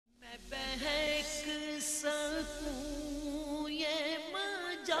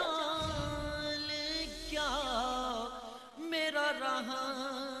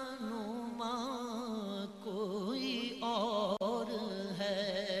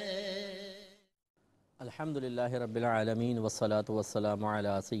الحمدللہ رب العالمین والصلاة والسلام علی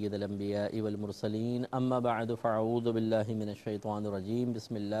سید الانبیاء والمرسلین اما بعد فاعوذ باللہ من الشیطان الرجیم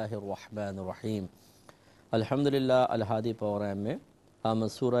بسم اللہ الرحمن الرحیم۔ الحمدللہ الحادی پروگرام میں ہم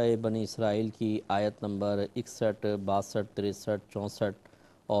سورہ بنی اسرائیل کی آیت نمبر 61، 62، 63، 64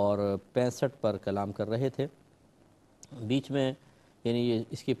 اور 65 پر کلام کر رہے تھے۔ بیچ میں یعنی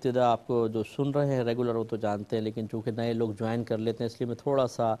اس کی ابتدا آپ کو جو سن رہے ہیں ریگولر وہ تو جانتے ہیں، لیکن چونکہ نئے لوگ جوائن کر لیتے ہیں اس لیے میں تھوڑا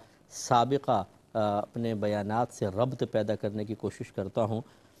سا سابقہ اپنے بیانات سے ربط پیدا کرنے کی کوشش کرتا ہوں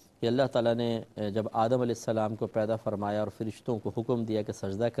کہ اللہ تعالیٰ نے جب آدم علیہ السلام کو پیدا فرمایا اور فرشتوں کو حکم دیا کہ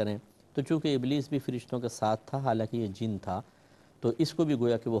سجدہ کریں، تو چونکہ ابلیس بھی فرشتوں کے ساتھ تھا، حالانکہ یہ جن تھا، تو اس کو بھی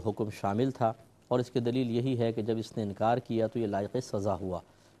گویا کہ وہ حکم شامل تھا، اور اس کی دلیل یہی ہے کہ جب اس نے انکار کیا تو یہ لائق سزا ہوا۔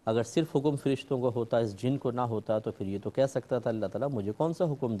 اگر صرف حکم فرشتوں کو ہوتا، اس جن کو نہ ہوتا، تو پھر یہ تو کہہ سکتا تھا اللہ تعالیٰ مجھے کون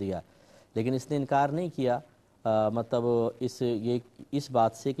سا حکم دیا، لیکن اس نے انکار نہیں کیا، مطلب اس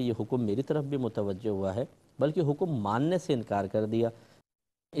بات سے کہ یہ حکم میری طرف بھی متوجہ ہوا ہے، بلکہ حکم ماننے سے انکار کر دیا،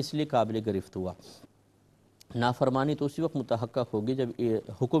 اس لیے قابل گرفت ہوا۔ نافرمانی تو اسی وقت متحقق ہوگی جب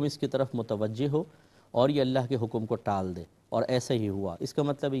حکم اس کی طرف متوجہ ہو اور یہ اللہ کے حکم کو ٹال دے، اور ایسا ہی ہوا، اس کا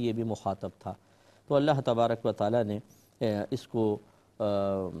مطلب یہ بھی مخاطب تھا۔ تو اللہ تبارک و تعالیٰ نے اس کو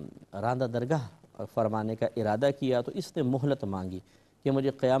راندہ درگاہ فرمانے کا ارادہ کیا، تو اس نے مہلت مانگی کہ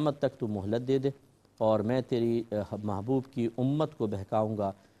مجھے قیامت تک تو مہلت دے دے، اور میں تیری محبوب کی امت کو بہکاؤں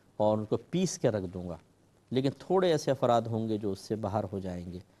گا اور ان کو پیس کے رکھ دوں گا، لیکن تھوڑے ایسے افراد ہوں گے جو اس سے باہر ہو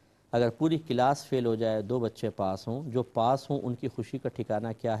جائیں گے۔ اگر پوری کلاس فیل ہو جائے، 2 بچے پاس ہوں، جو پاس ہوں ان کی خوشی کا ٹھکانہ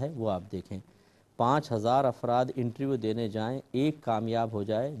کیا ہے وہ آپ دیکھیں۔ 5000 افراد انٹرویو دینے جائیں، ایک کامیاب ہو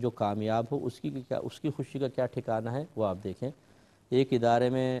جائے، جو کامیاب ہو اس کی خوشی کا کیا ٹھکانہ ہے وہ آپ دیکھیں۔ ایک ادارے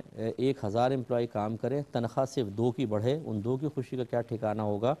میں 1000 امپلائی کام کریں، تنخواہ صرف 2 کی بڑھے، ان 2 کی خوشی کا کیا ٹھکانہ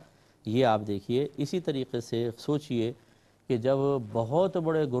ہوگا یہ آپ دیکھیے۔ اسی طریقے سے سوچئے کہ جب بہت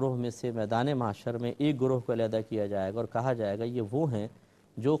بڑے گروہ میں سے میدان محشر میں ایک گروہ کو علیحدہ کیا جائے گا اور کہا جائے گا یہ وہ ہیں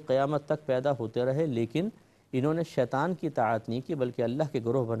جو قیامت تک پیدا ہوتے رہے لیکن انہوں نے شیطان کی اطاعت نہیں کی بلکہ اللہ کے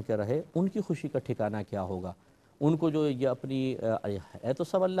گروہ بن کے رہے، ان کی خوشی کا ٹھکانہ کیا ہوگا؟ ان کو جو یہ اپنی ہے تو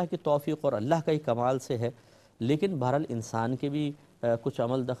سب اللہ کی توفیق اور اللہ کا ہی کمال سے ہے، لیکن بہرحال انسان کے بھی کچھ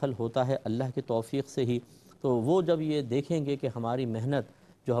عمل دخل ہوتا ہے اللہ کی توفیق سے ہی۔ تو وہ جب یہ دیکھیں گے کہ ہماری محنت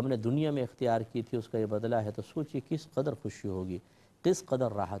جو ہم نے دنیا میں اختیار کی تھی اس کا یہ بدلہ ہے، تو سوچئے کس قدر خوشی ہوگی، کس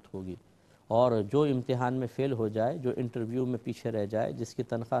قدر راحت ہوگی۔ اور جو امتحان میں فیل ہو جائے، جو انٹرویو میں پیچھے رہ جائے، جس کی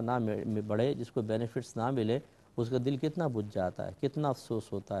تنخواہ نہ بڑھے، جس کو بینیفٹس نہ ملے، اس کا دل کتنا بجھ جاتا ہے، کتنا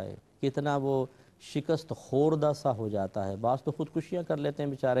افسوس ہوتا ہے، کتنا وہ شکست خوردہ سا ہو جاتا ہے۔ بعض تو خودکشیاں کر لیتے ہیں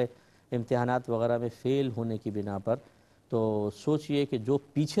بیچارے امتحانات وغیرہ میں فیل ہونے کی بنا پر۔ تو سوچئے کہ جو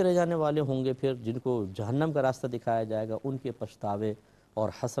پیچھے رہ جانے والے ہوں گے، پھر جن کو جہنم کا راستہ دکھایا جائے گا، ان کے پچھتاوے اور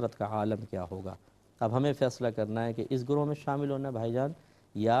حسرت کا عالم کیا ہوگا۔ اب ہمیں فیصلہ کرنا ہے کہ اس گروہ میں شامل ہونا ہے بھائی جان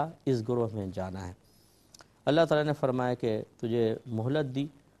یا اس گروہ میں جانا ہے۔ اللہ تعالیٰ نے فرمایا کہ تجھے مہلت دی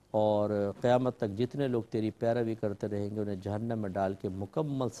اور قیامت تک جتنے لوگ تیری پیروی کرتے رہیں گے انہیں جہنم میں ڈال کے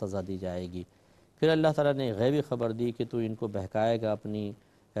مکمل سزا دی جائے گی۔ پھر اللہ تعالیٰ نے غیبی خبر دی کہ تو ان کو بہکائے گا، اپنی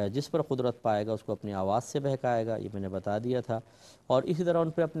جس پر قدرت پائے گا اس کو اپنی آواز سے بہکائے گا، یہ میں نے بتا دیا تھا، اور اسی طرح ان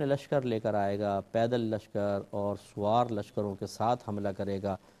پہ اپنے لشکر لے کر آئے گا، پیدل لشکر اور سوار لشکروں کے ساتھ حملہ کرے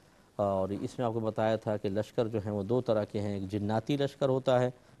گا۔ اور اس میں آپ کو بتایا تھا کہ لشکر جو ہیں وہ 2 طرح کے ہیں، ایک جناتی لشکر ہوتا ہے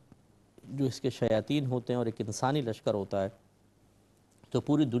جو اس کے شیاطین ہوتے ہیں، اور ایک انسانی لشکر ہوتا ہے۔ تو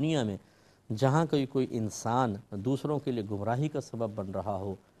پوری دنیا میں جہاں کوئی انسان دوسروں کے لیے گمراہی کا سبب بن رہا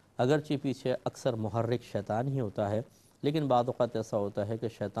ہو، اگرچہ پیچھے اکثر محرک شیطان ہی ہوتا ہے، لیکن بعض اوقات ایسا ہوتا ہے کہ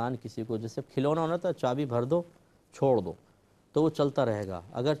شیطان کسی کو جیسے کھلونا ہونا تھا، چابی بھر دو چھوڑ دو تو وہ چلتا رہے گا،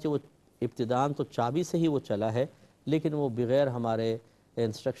 اگرچہ وہ ابتداً تو چابی سے ہی وہ چلا ہے، لیکن وہ بغیر ہمارے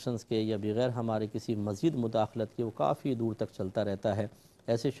انسٹرکشنز کے یا بغیر ہمارے کسی مزید مداخلت کے وہ کافی دور تک چلتا رہتا ہے۔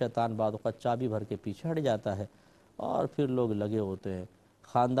 ایسے شیطان بعض اوقات چابی بھر کے پیچھے ہٹ جاتا ہے اور پھر لوگ لگے ہوتے ہیں۔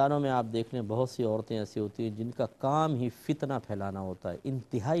 خاندانوں میں آپ دیکھ لیں بہت سی عورتیں ایسی ہوتی ہیں جن کا کام ہی فتنہ پھیلانا ہوتا ہے،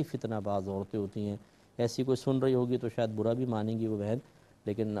 انتہائی فتنہ باز عورتیں ہوتی ہیں۔ ایسی کوئی سن رہی ہوگی تو شاید برا بھی مانیں گی وہ بہن،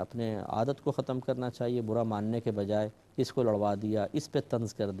 لیکن اپنے عادت کو ختم کرنا چاہیے، برا ماننے کے بجائے اس کو لڑوا دیا، اس پہ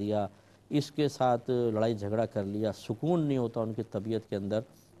طنز کر دیا، اس کے ساتھ لڑائی جھگڑا کر لیا، سکون نہیں ہوتا ان کی طبیعت کے اندر،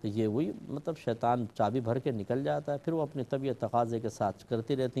 تو یہ وہی مطلب شیطان چابی بھر کے نکل جاتا ہے، پھر وہ اپنی طبیعت تقاضے کے ساتھ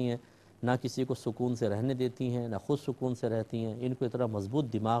کرتی رہتی ہیں، نہ کسی کو سکون سے رہنے دیتی ہیں، نہ خود سکون سے رہتی ہیں۔ ان کو اتنا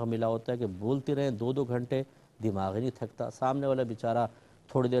مضبوط دماغ ملا ہوتا ہے کہ بولتی رہیں 2 گھنٹے، دماغ ہی نہیں تھکتا، سامنے والا بیچارہ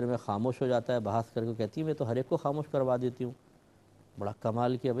تھوڑی دیر میں خاموش ہو جاتا ہے، بحث کر کے کہتی ہے میں تو ہر ایک کو خاموش کروا دیتی ہوں۔ بڑا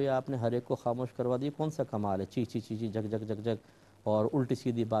کمال کیا بھئی، آپ نے ہر ایک کو خاموش کروا دی، کون سا کمال ہے؟ چی چی چی چی جگ جگ جگ جگ اور الٹی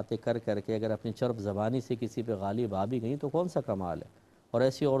سیدھی باتیں کر کے اگر اپنی چرب زبانی سے کسی پہ غالب آ بھی گئیں تو کون سا کمال ہے؟ اور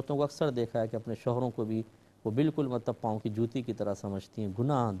ایسی عورتوں کو اکثر دیکھا ہے کہ اپنے شوہروں کو بھی وہ بالکل مطلب پاؤں کی جوتی کی طرح سمجھتی ہیں،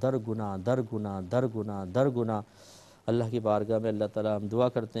 گناہ در گناہ در گناہ در گناہ در گناہ۔ اللہ کی بارگاہ میں اللہ تعالیٰ ہم دعا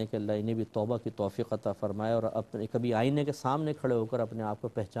کرتے ہیں کہ اللہ انہیں بھی توبہ کی توفیق عطا فرمائے، اور اپنے کبھی آئینے کے سامنے کھڑے ہو کر اپنے آپ کو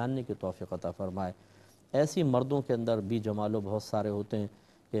پہچاننے کی توفیق عطا فرمائے۔ ایسی مردوں کے اندر بھی جمالو بہت سارے ہوتے ہیں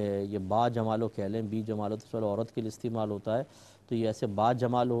کہ یہ با جمالو کہہ لیں، بی جمالو تو چلو عورت کے لیے استعمال ہوتا ہے، تو یہ ایسے با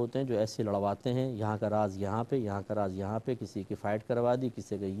جمالو ہوتے ہیں جو ایسے لڑواتے ہیں، یہاں کا راز یہاں پہ، یہاں کا راز یہاں پہ، کسی کی فائٹ کروا دی،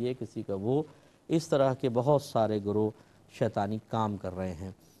 کسی کا یہ، کسی کا وہ، اس طرح کے بہت سارے گروہ شیطانی کام کر رہے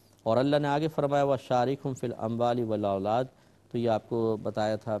ہیں۔ اور اللہ نے آگے فرمایا وَشَارِكْهُمْ فِي الْأَمْوَالِ وَالْأَوْلَادِ، تو یہ آپ کو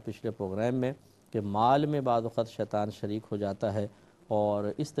بتایا تھا پچھلے پروگرام میں کہ مال میں بعض وقت شیطان شریک ہو جاتا ہے،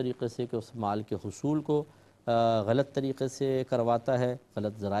 اور اس طریقے سے کہ اس مال کے حصول کو غلط طریقے سے کرواتا ہے،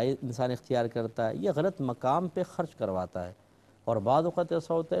 غلط ذرائع انسان اختیار کرتا ہے، یا غلط مقام پہ خرچ کرواتا ہے۔ اور بعض اوقات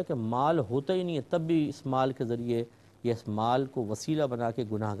ایسا ہوتا ہے کہ مال ہوتا ہی نہیں ہے، تب بھی اس مال کے ذریعے یا اس مال کو وسیلہ بنا کے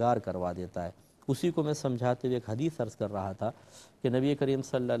گناہگار کروا دیتا ہے۔ اسی کو میں سمجھاتے ہوئے ایک حدیث عرض کر رہا تھا کہ نبی کریم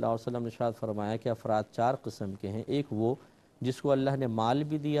صلی اللہ علیہ وسلم نے ارشاد فرمایا کہ افراد 4 قسم کے ہیں۔ ایک وہ جس کو اللہ نے مال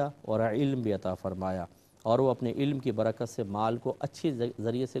بھی دیا اور علم بھی عطا فرمایا، اور وہ اپنے علم کی برکت سے مال کو اچھی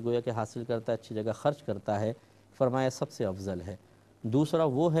ذریعے سے گویا کہ حاصل کرتا ہے، اچھی جگہ خرچ کرتا ہے، فرمایا سب سے افضل ہے۔ دوسرا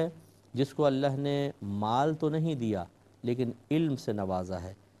وہ ہے جس کو اللہ نے مال تو نہیں دیا لیکن علم سے نوازا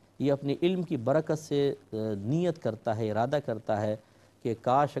ہے، یہ اپنی علم کی برکت سے نیت کرتا ہے، ارادہ کرتا ہے کہ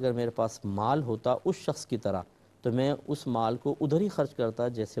کاش اگر میرے پاس مال ہوتا اس شخص کی طرح، تو میں اس مال کو ادھر ہی خرچ کرتا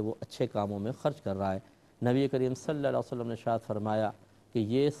جیسے وہ اچھے کاموں میں خرچ کر رہا ہے۔ نبی کریم صلی اللہ علیہ وسلم نے ارشاد فرمایا کہ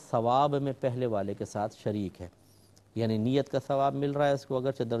یہ ثواب میں پہلے والے کے ساتھ شریک ہے، یعنی نیت کا ثواب مل رہا ہے اس کو،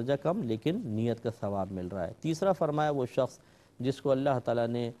 اگرچہ درجہ کم لیکن نیت کا ثواب مل رہا ہے۔ تیسرا فرمایا وہ شخص جس کو اللہ تعالیٰ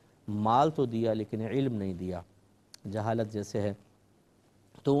نے مال تو دیا لیکن علم نہیں دیا، جہالت جیسے ہے،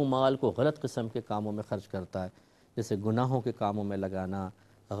 تو وہ مال کو غلط قسم کے کاموں میں خرچ کرتا ہے، جیسے گناہوں کے کاموں میں لگانا،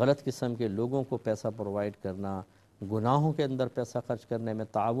 غلط قسم کے لوگوں کو پیسہ پرووائڈ کرنا، گناہوں کے اندر پیسہ خرچ کرنے میں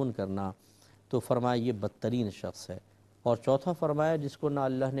تعاون کرنا، تو فرمایا یہ بدترین شخص ہے۔ اور چوتھا فرمایا جس کو نہ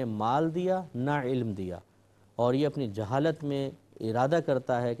اللہ نے مال دیا نہ علم دیا، اور یہ اپنی جہالت میں ارادہ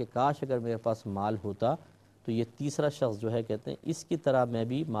کرتا ہے کہ کاش اگر میرے پاس مال ہوتا، تو یہ تیسرا شخص جو ہے کہتے ہیں اس کی طرح میں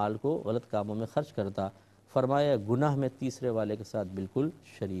بھی مال کو غلط کاموں میں خرچ کرتا، فرمایا گناہ میں تیسرے والے کے ساتھ بالکل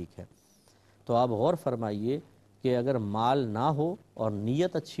شریک ہے۔ تو آپ غور فرمائیے کہ اگر مال نہ ہو اور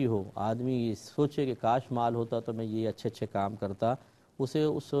نیت اچھی ہو، آدمی یہ سوچے کہ کاش مال ہوتا تو میں یہ اچھے اچھے کام کرتا، اسے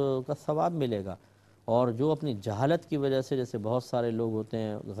اس کا ثواب ملے گا۔ اور جو اپنی جہالت کی وجہ سے، جیسے بہت سارے لوگ ہوتے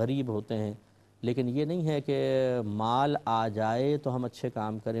ہیں غریب ہوتے ہیں، لیکن یہ نہیں ہے کہ مال آ جائے تو ہم اچھے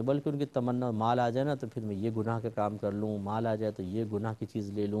کام کریں، بلکہ ان کی تمنا مال آ جائے نا تو پھر میں یہ گناہ کا کام کر لوں، مال آ جائے تو یہ گناہ کی چیز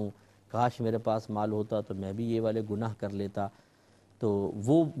لے لوں، کاش میرے پاس مال ہوتا تو میں بھی یہ والے گناہ کر لیتا۔ تو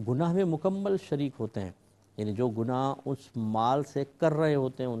وہ گناہ میں مکمل شریک ہوتے ہیں، یعنی جو گناہ اس مال سے کر رہے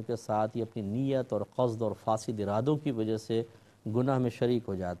ہوتے ہیں ان کے ساتھ یہ اپنی نیت اور قصد اور فاسد ارادوں کی وجہ سے گناہ میں شریک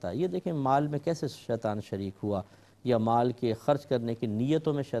ہو جاتا ہے۔ یہ دیکھیں مال میں کیسے شیطان شریک ہوا، یا مال کے خرچ کرنے کی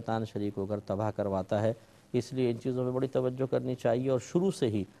نیتوں میں شیطان شریک ہو کر تباہ کرواتا ہے۔ اس لیے ان چیزوں میں بڑی توجہ کرنی چاہیے، اور شروع سے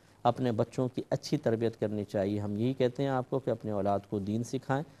ہی اپنے بچوں کی اچھی تربیت کرنی چاہیے۔ ہم یہی کہتے ہیں آپ کو کہ اپنے اولاد کو دین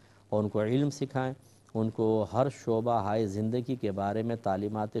سکھائیں اور ان کو علم سکھائیں، ان کو ہر شعبہ ہائے زندگی کے بارے میں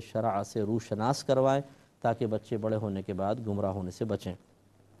تعلیمات شرع سے روشناس کروائیں، تاکہ بچے بڑے ہونے کے بعد گمراہ ہونے سے بچیں۔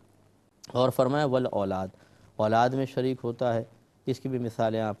 اور فرمایا اولاد اولاد میں شریک ہوتا ہے، اس کی بھی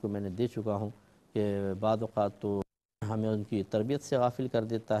مثالیں آپ کو میں نے دے چکا ہوں کہ بعض اوقات تو ہمیں ان کی تربیت سے غافل کر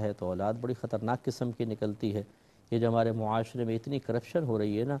دیتا ہے، تو اولاد بڑی خطرناک قسم کی نکلتی ہے۔ یہ جو ہمارے معاشرے میں اتنی کرپشن ہو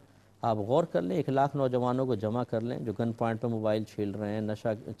رہی ہے نا، آپ غور کر لیں، 1,00,000 نوجوانوں کو جمع کر لیں جو گن پوائنٹ پہ موبائل چھیل رہے ہیں،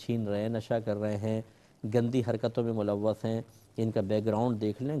 نشہ چھین رہے ہیں، نشہ کر رہے ہیں، گندی حرکتوں میں ملوث ہیں، ان کا بیک گراؤنڈ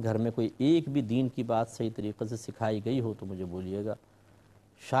دیکھ لیں، گھر میں کوئی ایک بھی دین کی بات صحیح طریقے سے سکھائی گئی ہو تو مجھے بولیے گا،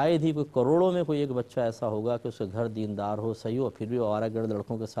 شاید ہی کوئی کروڑوں میں کوئی ایک بچہ ایسا ہوگا کہ اس کے گھر دیندار ہو، صحیح ہو، پھر بھی وہ آوارہ گرد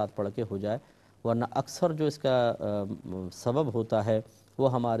لڑکوں کے ساتھ پڑھ کے ہو جائے۔ ورنہ اکثر جو اس کا سبب ہوتا ہے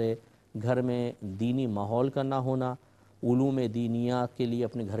وہ ہمارے گھر میں دینی ماحول کا نہ ہونا، علوم دینیہ کے لیے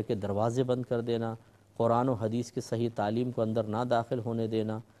اپنے گھر کے دروازے بند کر دینا، قرآن و حدیث کی صحیح تعلیم کو اندر نہ داخل ہونے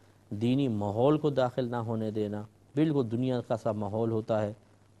دینا، دینی ماحول کو داخل نہ ہونے دینا، بالکل دنیا کا سا ماحول ہوتا ہے،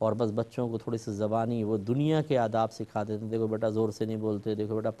 اور بس بچوں کو تھوڑی سی زبانی وہ دنیا کے آداب سکھا دیتے ہیں، دیکھو بیٹا زور سے نہیں بولتے،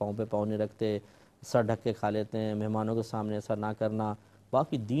 دیکھو بیٹا پاؤں پہ پاؤں نہیں رکھتے، سر ڈھک کے کھا لیتے ہیں، مہمانوں کے سامنے ایسا نہ کرنا،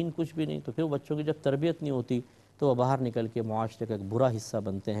 باقی دین کچھ بھی نہیں۔ تو پھر بچوں کی جب تربیت نہیں ہوتی تو وہ باہر نکل کے معاشرے کا ایک برا حصہ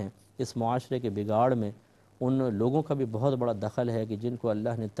بنتے ہیں۔ اس معاشرے کے بگاڑ میں ان لوگوں کا بھی بہت بڑا دخل ہے کہ جن کو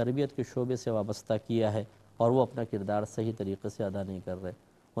اللہ نے تربیت کے شعبے سے وابستہ کیا ہے، اور وہ اپنا کردار صحیح طریقے سے ادا نہیں کر رہے۔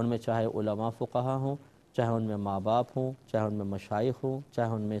 ان میں چاہے علماء فقہا ہوں، چاہے ان میں ماں باپ ہوں، چاہے ان میں مشائخ ہوں،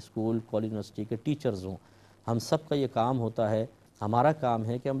 چاہے ان میں اسکول کالج یونیورسٹی کے ٹیچرز ہوں، ہم سب کا یہ کام ہوتا ہے، ہمارا کام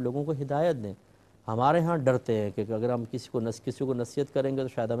ہے کہ ہم لوگوں کو ہدایت دیں، ہمارے ہاں ڈرتے ہیں کہ اگر ہم کسی کو نصیحت کریں گے تو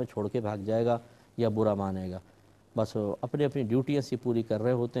شاید ہمیں چھوڑ کے بھاگ جائے گا یا برا مانے گا، بس اپنی اپنی ڈیوٹیاں سی پوری کر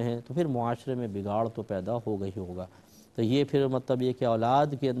رہے ہوتے ہیں، تو پھر معاشرے میں بگاڑ تو پیدا ہوگا ہی ہوگا۔ تو یہ پھر مطلب یہ کہ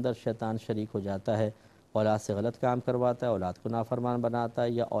اولاد کے اندر شیطان شریک ہو جاتا ہے، اولاد سے غلط کام کرواتا ہے، اولاد کو نافرمان بناتا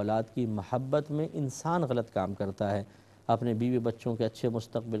ہے، یا اولاد کی محبت میں انسان غلط کام کرتا ہے، اپنے بیوی بچوں کے اچھے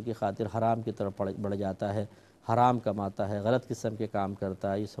مستقبل کی خاطر حرام کی طرف بڑھ جاتا ہے، حرام کماتا ہے، غلط قسم کے کام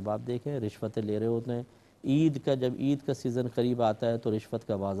کرتا ہے۔ یہ سب آپ دیکھیں رشوتیں لے رہے ہوتے ہیں۔ جب عید کا سیزن قریب آتا ہے تو رشوت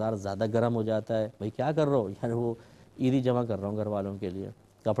کا بازار زیادہ گرم ہو جاتا ہے، بھئی کیا کر رہا ہو؟ یعنی وہ عیدی جمع کر رہا ہوں گھر والوں کے لیے،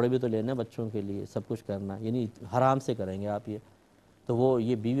 کپڑے بھی تو لینے بچوں کے لیے، سب کچھ کرنا، یعنی حرام سے کریں گے آپ یہ۔ تو وہ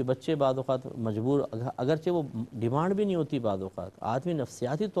یہ بیوی بچے بعض اوقات مجبور، اگرچہ وہ ڈیمانڈ بھی نہیں ہوتی، بعض اوقات آدمی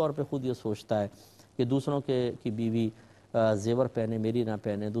نفسیاتی طور پہ خود یہ سوچتا ہے کہ دوسروں کی بیوی زیور پہنے میری نہ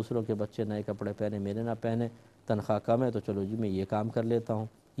پہنے، دوسروں کے بچے نئے کپڑے پہنے میرے نہ پہنے، تنخواہ کم ہے تو چلو جی میں یہ کام کر لیتا ہوں۔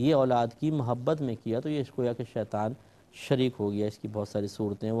 یہ اولاد کی محبت میں کیا تو یہ اس کو یا کہ شیطان شریک ہو گیا۔ اس کی بہت ساری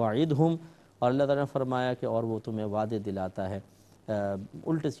صورتیں وعدہم، اور اللہ تعالیٰ نے فرمایا کہ اور وہ تمہیں وعدے دلاتا ہے،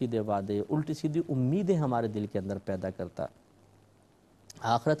 الٹے سیدھے وعدے، الٹی سیدھی امیدیں ہمارے دل کے اندر پیدا کرتا۔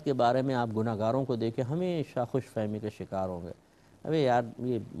 آخرت کے بارے میں آپ گناہ گاروں کو دیکھیں ہمیشہ خوش فہمی کے شکار ہوں گے۔ ابے یار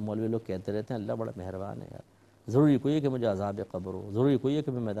یہ مولوی لوگ کہتے رہتے ہیں اللہ بڑا مہربان ہے یار، ضروری کوئی ہے کہ مجھے عذاب قبر ہو، ضروری کوئی ہے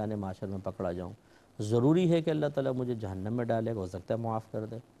کہ میں میدان معاشر میں پکڑا جاؤں، ضروری ہے کہ اللہ تعالیٰ مجھے جہنم میں ڈالے گا، ہو سکتا ہے معاف کر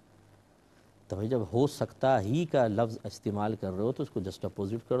دے۔ تو بھائی جب ہو سکتا ہی کا لفظ استعمال کر رہے ہو تو اس کو جسٹ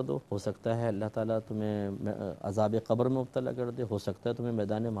اپوزٹ کر دو، ہو سکتا ہے اللہ تعالیٰ تمہیں عذاب قبر میں مبتلا کر دے، ہو سکتا ہے تمہیں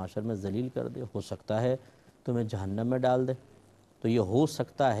میدان معاشر میں ذلیل کر دے، ہو سکتا ہے تمہیں جہنم میں ڈال دے۔ تو یہ ہو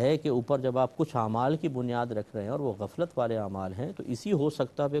سکتا ہے کہ اوپر جب آپ کچھ اعمال کی بنیاد رکھ رہے ہیں اور وہ غفلت والے اعمال ہیں، تو اسی ہو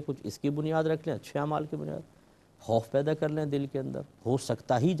سکتا ہے کچھ اس کی بنیاد رکھ لیں، اچھے اعمال کی بنیاد، خوف پیدا کر لیں دل کے اندر۔ ہو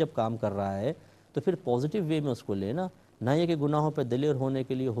سکتا ہی جب کام کر رہا ہے تو پھر پازیٹیو وے میں اس کو لینا، نہ یہ کہ گناہوں پہ دلیر ہونے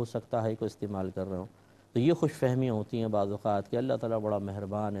کے لیے ہو سکتا ہے کو استعمال کر رہے ہوں۔ تو یہ خوش فہمیاں ہوتی ہیں بعض اوقات کہ اللہ تعالیٰ بڑا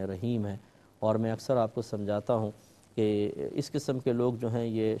مہربان ہے، رحیم ہے، اور میں اکثر آپ کو سمجھاتا ہوں کہ اس قسم کے لوگ جو ہیں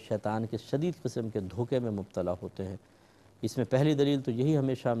یہ شیطان کے شدید قسم کے دھوکے میں مبتلا ہوتے ہیں۔ اس میں پہلی دلیل تو یہی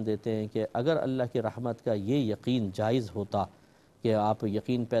ہمیشہ ہم دیتے ہیں کہ اگر اللہ کی رحمت کا یہ یقین جائز ہوتا کہ آپ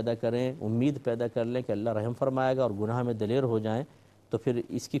یقین پیدا کریں، امید پیدا کر لیں کہ اللہ رحم فرمائے گا اور گناہ میں دلیر ہو جائیں، تو پھر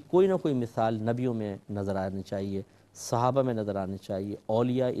اس کی کوئی نہ کوئی مثال نبیوں میں نظر آنی چاہیے، صحابہ میں نظر آنی چاہیے،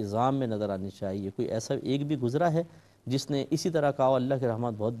 اولیاء اعظام میں نظر آنی چاہیے۔ کوئی ایسا ایک بھی گزرا ہے جس نے اسی طرح کہا اللہ کی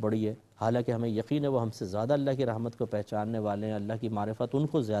رحمت بہت بڑی ہے، حالانکہ ہمیں یقین ہے وہ ہم سے زیادہ اللہ کی رحمت کو پہچاننے والے ہیں، اللہ کی معرفت ان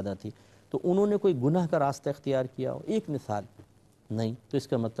کو زیادہ تھی، تو انہوں نے کوئی گناہ کا راستہ اختیار کیا ہو؟ ایک مثال نہیں۔ تو اس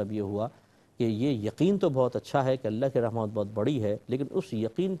کا مطلب یہ ہوا کہ یہ یقین تو بہت اچھا ہے کہ اللہ کی رحمت بہت بڑی ہے، لیکن اس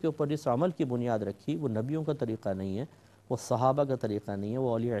یقین کے اوپر جس عمل کی بنیاد رکھی وہ نبیوں کا طریقہ نہیں ہے، وہ صحابہ کا طریقہ نہیں ہے، وہ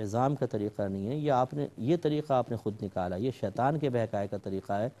اولیاء اعظام کا طریقہ نہیں ہے، یہ طریقہ آپ نے خود نکالا، یہ شیطان کے بہکائے کا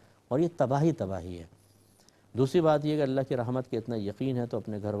طریقہ ہے، اور یہ تباہی ہے۔ دوسری بات یہ کہ اللہ کی رحمت کے اتنا یقین ہے تو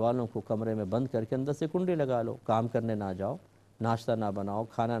اپنے گھر والوں کو کمرے میں بند کر کے اندر سے کنڈی لگا لو، کام کرنے نہ جاؤ، ناشتہ نہ بناؤ،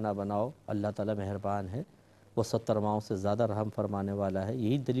 کھانا نہ بناؤ، اللہ تعالیٰ مہربان ہے، وہ 70 ماؤں سے زیادہ رحم فرمانے والا ہے،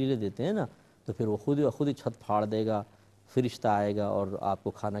 یہی دلیلیں دیتے ہیں نا، تو پھر وہ خود ہی چھت پھاڑ دے گا، فرشتہ آئے گا اور آپ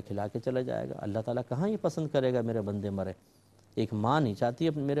کو کھانا کھلا کے چلا جائے گا۔ اللہ تعالیٰ کہاں یہ پسند کرے گا میرے بندے مرے؟ ایک ماں نہیں چاہتی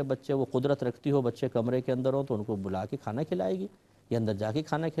اپنے میرے بچے، وہ قدرت رکھتی ہو بچے کمرے کے اندر ہوں تو ان کو بلا کے کھانا کھلائے گی یا اندر جا کے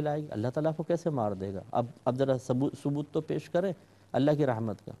کھانا کھلائے گی؟ اللہ تعالیٰ کو کیسے مار دے گا؟ اب ذرا ثبوت تو پیش کریں اللہ کی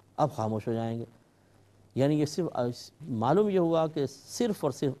رحمت کا، اب خاموش ہو جائیں گے۔ یعنی یہ صرف معلوم یہ ہوا کہ صرف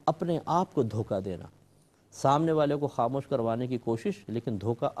اور صرف اپنے آپ کو دھوکہ دینا، سامنے والے کو خاموش کروانے کی کوشش، لیکن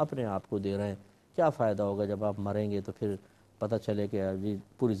دھوکہ اپنے آپ کو دے رہے ہیں۔ کیا فائدہ ہوگا جب آپ مریں گے تو پھر پتہ چلے کہ جی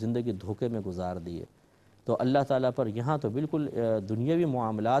پوری زندگی دھوکے میں گزار دیے۔ تو اللہ تعالیٰ پر یہاں تو بالکل دنیاوی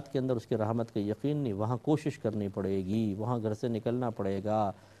معاملات کے اندر اس کی رحمت کا یقین نہیں، وہاں کوشش کرنی پڑے گی، وہاں گھر سے نکلنا پڑے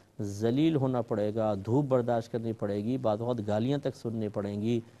گا، ذلیل ہونا پڑے گا، دھوپ برداشت کرنی پڑے گی، بعض وقت گالیاں تک سننی پڑیں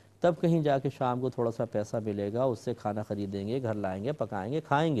گی، تب کہیں جا کے شام کو تھوڑا سا پیسہ ملے گا، اس سے کھانا خریدیں گے، گھر لائیں گے، پکائیں گے،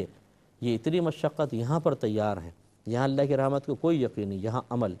 کھائیں گے۔ یہ اتنی مشقت یہاں پر تیار ہیں، یہاں اللہ کی رحمت کو کوئی یقین نہیں، یہاں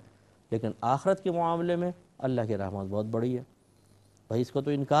عمل۔ لیکن آخرت کے معاملے میں اللہ کی رحمت بہت بڑی ہے، بھائی اس کو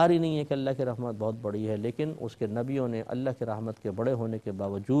تو انکار ہی نہیں ہے کہ اللہ کی رحمت بہت بڑی ہے، لیکن اس کے نبیوں نے اللہ کی رحمت کے بڑے ہونے کے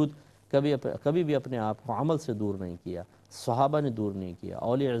باوجود کبھی بھی اپنے آپ کو عمل سے دور نہیں کیا، صحابہ نے دور نہیں کیا،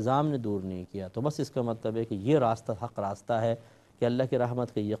 اولیاء اعظام نے دور نہیں کیا۔ تو بس اس کا مطلب ہے کہ یہ راستہ حق راستہ ہے کہ اللہ کی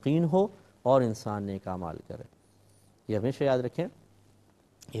رحمت کا یقین ہو اور انسان نیک اعمال کرے۔ یہ ہمیشہ یاد رکھیں،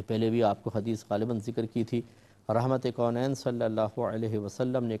 یہ پہلے بھی آپ کو حدیث غالباً ذکر کی تھی، رحمت کونین صلی اللہ علیہ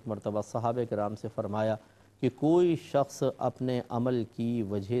وسلم نے ایک مرتبہ صحابہ کرام سے فرمایا کہ کوئی شخص اپنے عمل کی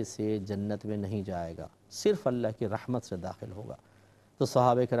وجہ سے جنت میں نہیں جائے گا، صرف اللہ کی رحمت سے داخل ہوگا۔ تو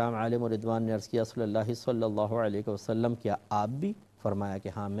صحابہ کرام عالم و رضوان نے عرض کیا صلی اللہ علیہ وسلم کیا آپ بھی؟ فرمایا کہ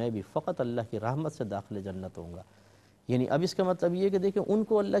ہاں میں بھی فقط اللہ کی رحمت سے داخل جنت ہوں گا۔ یعنی اب اس کا مطلب یہ کہ دیکھیں ان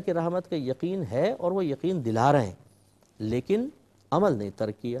کو اللہ کی رحمت کا یقین ہے اور وہ یقین دلا رہے ہیں، لیکن عمل نہیں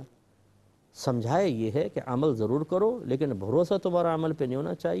ترک کیا۔ سمجھائے یہ ہے کہ عمل ضرور کرو لیکن بھروسہ تمہارا عمل پہ نہیں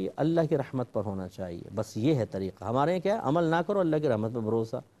ہونا چاہیے، اللہ کی رحمت پر ہونا چاہیے، بس یہ ہے طریقہ۔ ہمارے یہاں کیا ہے، عمل نہ کرو اللہ کی رحمت پہ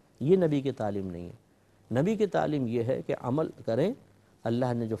بھروسہ، یہ نبی کی تعلیم نہیں ہے۔ نبی کی تعلیم یہ ہے کہ عمل کریں،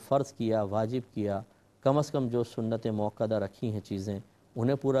 اللہ نے جو فرض کیا، واجب کیا، کم از کم جو سنت موقدہ رکھی ہیں چیزیں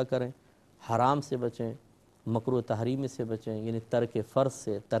انہیں پورا کریں، حرام سے بچیں، مکروہ تحریمی سے بچیں، یعنی ترک فرض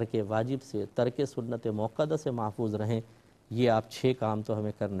سے، ترک واجب سے، ترک سنت موقدہ سے محفوظ رہیں۔ یہ آپ 6 کام تو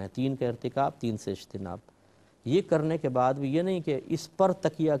ہمیں کرنا ہے، 3 کا ارتکاب، 3 سے اجتناب۔ یہ کرنے کے بعد بھی یہ نہیں کہ اس پر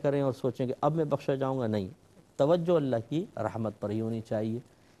تکیہ کریں اور سوچیں کہ اب میں بخشا جاؤں گا، نہیں، توجہ اللہ کی رحمت پر ہی ہونی چاہیے۔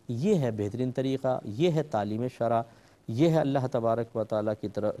 یہ ہے بہترین طریقہ، یہ ہے تعلیم شرع، یہ ہے اللہ تبارک و تعالیٰ کی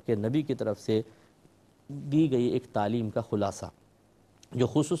طرف کے نبی کی طرف سے دی گئی ایک تعلیم کا خلاصہ، جو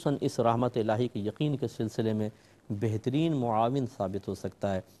خصوصاً اس رحمت الہی کے یقین کے سلسلے میں بہترین معاون ثابت ہو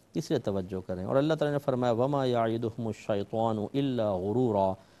سکتا ہے، اس لیے توجہ کریں۔ اور اللہ تعالیٰ نے فرمایا وَمَا يَعِدُهُمُ الشَّيْطَانُ إِلَّا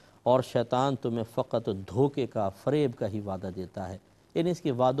غُرُورًا، اور شیطان تمہیں فقط دھوکے کا، فریب کا ہی وعدہ دیتا ہے، یعنی اس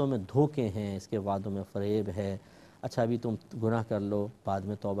کے وعدوں میں دھوکے ہیں، اس کے وعدوں میں فریب ہے۔ اچھا ابھی تم گناہ کر لو، بعد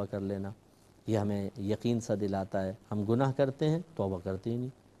میں توبہ کر لینا، یہ ہمیں یقین سا دلاتا ہے۔ ہم گناہ کرتے ہیں، توبہ کرتے ہی نہیں،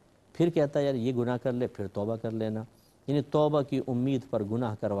 پھر کہتا ہے یار یہ گناہ کر لے پھر توبہ کر لینا، یعنی توبہ کی امید پر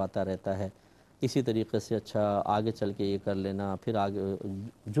گناہ کرواتا رہتا ہے۔ اسی طریقے سے اچھا آگے چل کے یہ کر لینا، پھر آگے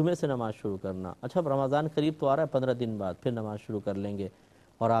جمعے سے نماز شروع کرنا، اچھا اب رمضان قریب تو آ رہا ہے، 15 دن بعد پھر نماز شروع کر لیں گے،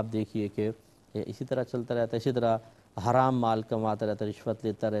 اور آپ دیکھیے کہ اسی طرح چلتا رہتا ہے۔ اسی طرح حرام مال کماتا رہتا ہے، رشوت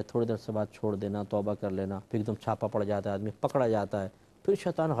لیتا رہے، تھوڑی دیر سے بعد چھوڑ دینا، توبہ کر لینا، پھر ایک دم چھاپا پڑ جاتا ہے، آدمی پکڑا جاتا ہے، پھر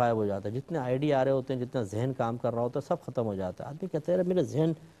شیطان غائب ہو جاتا ہے، جتنے آئیڈیا آ رہے ہوتے ہیں، جتنا ذہن کام کر رہا ہوتا ہے سب ختم ہو جاتا ہے۔ آدمی کہتا ہے یار میرا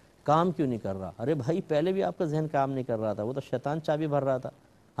ذہن کام کیوں نہیں کر رہا؟ ارے بھائی پہلے بھی آپ کا ذہن کام نہیں کر رہا تھا، وہ تو شیطان چابی بھر رہا تھا،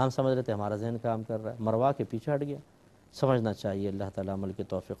 ہم سمجھ رہے تھے ہمارا ذہن کام کر رہا ہے، مروا کے پیچھے ہٹ گیا۔ سمجھنا چاہیے۔ اللہ تعالیٰ عمل کی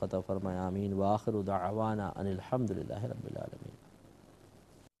توفیق عطا فرمائے، آمین۔ وآخر دعوانا ان الحمدللہ رب العالمین۔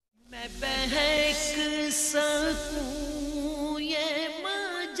 میں بہک سکوں یہ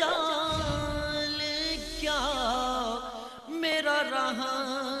مجال کیا، میرا رہا